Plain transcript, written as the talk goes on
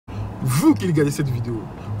vous qui regardez cette vidéo,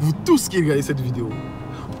 vous tous qui regardez cette vidéo,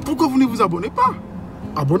 pourquoi vous ne vous abonnez pas?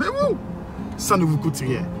 Abonnez-vous. Ça ne vous coûte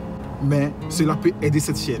rien. Mais cela peut aider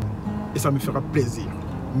cette chaîne. Et ça me fera plaisir.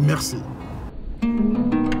 Merci.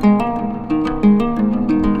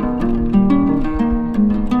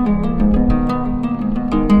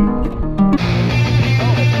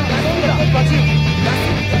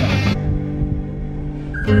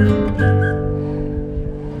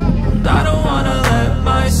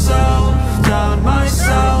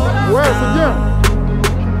 Ouais, c'est bien.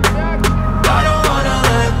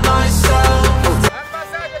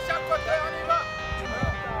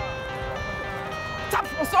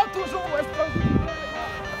 On sort toujours.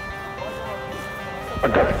 I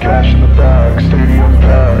got the cash in the bag, stadium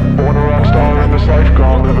packed. Born a rock star in this life,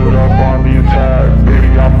 gone live it up on the attack.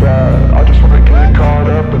 Baby, I'm bad. I just wanna get caught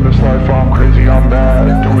up in this life. I'm crazy, I'm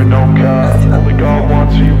mad. Doing no cap. Only God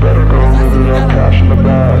wants you, better go live it up. Cash in the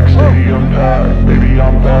bag, stadium packed. Baby,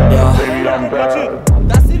 I'm bad. Baby, I'm bad.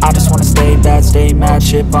 I just wanna stay bad, stay mad.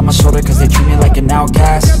 Chip on my shoulder cause they treat me like an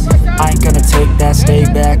outcast. I ain't gonna take that, stay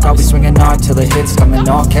back. I'll be swinging hard till the hits come in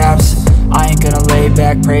all caps. I ain't gonna lay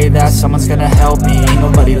back, pray that someone's gonna help me. Ain't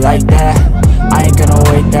nobody like that. I ain't gonna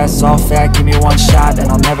wait, that's all fact. Give me one shot and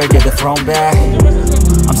I'll never get the throne back.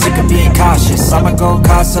 I'm sick of being cautious. I'ma go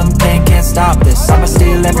cause something, can't stop this. I'ma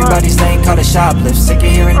steal everybody's lane, call it shoplift. Sick of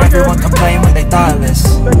hearing everyone complain when they thoughtless.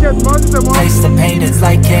 Taste the pain, it's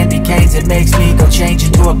like candy canes. It makes me go change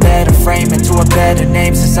into a better frame, into a better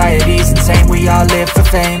name. Society's insane, we all live for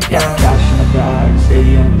fame, yeah. Cash in the bag,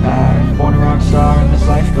 stadium packed. Born a rock star in this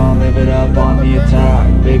life, gon' live it up on the attack.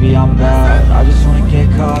 Baby, I'm bad. I just wanna get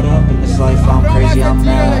caught up in this life. I'm crazy, I'm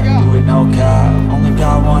mad. Do it no cap. Only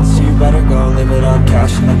God wants you, better go live it up.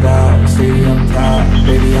 Cash in the bag, stadium packed.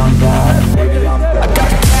 Baby, I'm bad. Baby, I'm bad. I got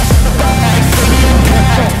the cash in the bag, stadium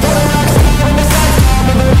packed. Born a rock star in this life,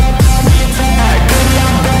 gon' live it up on the attack. Baby,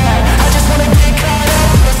 I'm bad. I just wanna get caught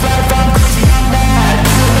up in this life. I'm crazy, I'm mad.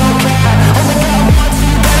 Do it no cap. Only God wants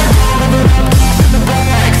you, better go live it up. Cash in the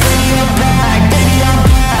bag, stadium packed. Baby, I'm bad. Baby, I'm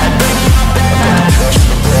bad. Cash in the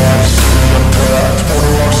bag, stadium packed. Born a rock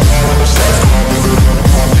star in this life, gon' live it up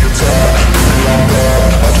on the attack. Baby, I'm bad.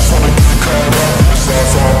 I just wanna get caught up in this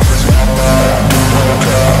life. I'm crazy, I'm mad. Do it no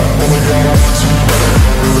cap. Only God wants you, better go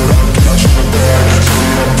live it up. Cash in the bag,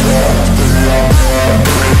 stadium packed. Baby, I'm bad. Baby,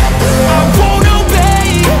 I'm bad. I won't obey.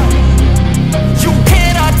 You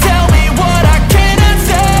cannot tell me what I cannot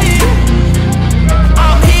say.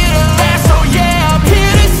 I'm here to last, so yeah, I'm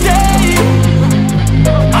here to stay.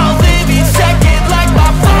 I'll live each second like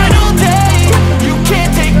my final day. You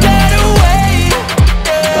can't take that away.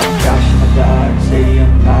 Cash in the bag,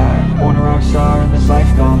 stadium packed. Born a rock star in this life,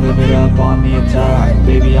 gon' live it up on the attack.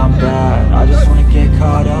 Baby, I'm bad. I just wanna get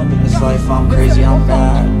caught up in this life. I'm crazy, I'm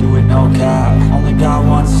mad. Do it no cap. Only God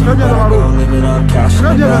wants you, better go live it up. Cash in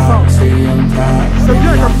the bag, stadium packed.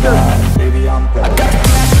 Baby, I'm bad. Baby, I'm bad. I got the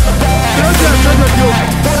cash in the bag.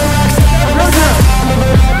 Born a rock star in this life, gon'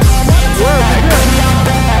 live it up on the attack. Baby, I'm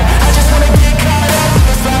bad. I just wanna get caught up in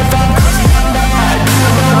this life. I'm crazy, I'm mad. Do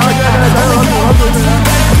it no cap. Only God wants you, better go live it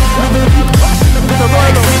up.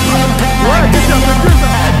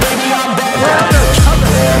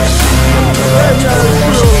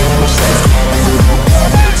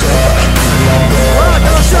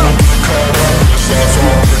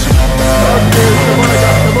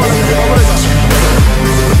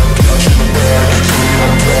 Cash in the bag, stadium packed. Baby,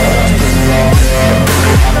 I'm bad. Baby,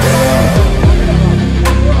 I'm bad.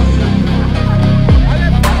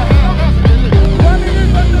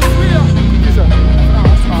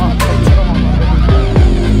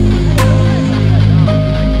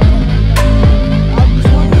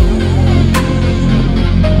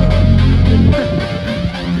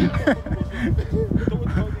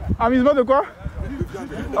 Amusement de quoi?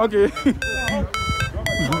 Ok.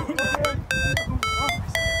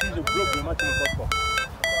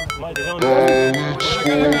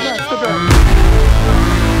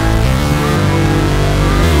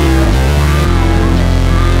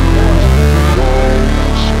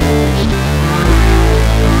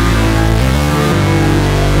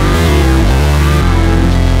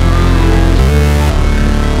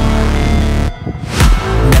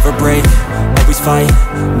 Never break, always fight,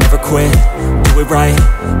 never quit, do it right,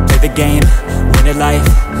 play the game, win it life,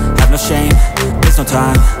 have no shame, there's no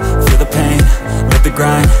time, feel the pain, live the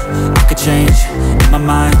grind, I could change, in my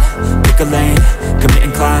mind, pick a lane, commit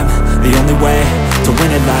and climb, the only way to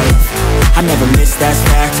win at life. I never miss, that's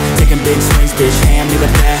fact, taking big swings, bitch, hand me the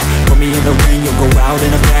bat, put me in the ring, you'll go out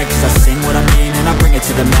in a bag, cause I sing what I mean and I bring it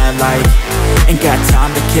to the mad light. Ain't got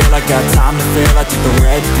time to kill, I got time to feel, I took the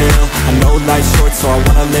red pill, I know life's short so I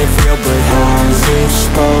wanna live real, but how's it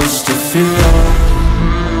supposed to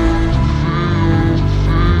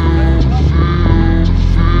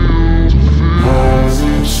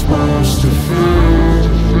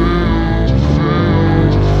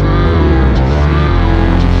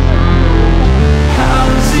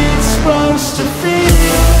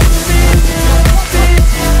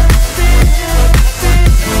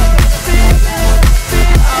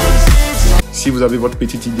vous avez votre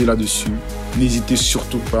petite idée là-dessus, n'hésitez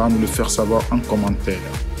surtout pas à nous le faire savoir en commentaire.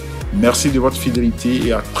 Merci de votre fidélité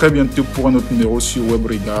et à très bientôt pour un autre numéro sur Web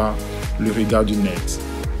Regard, le regard du net.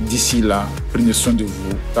 D'ici là, prenez soin de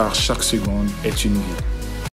vous car chaque seconde est une vie.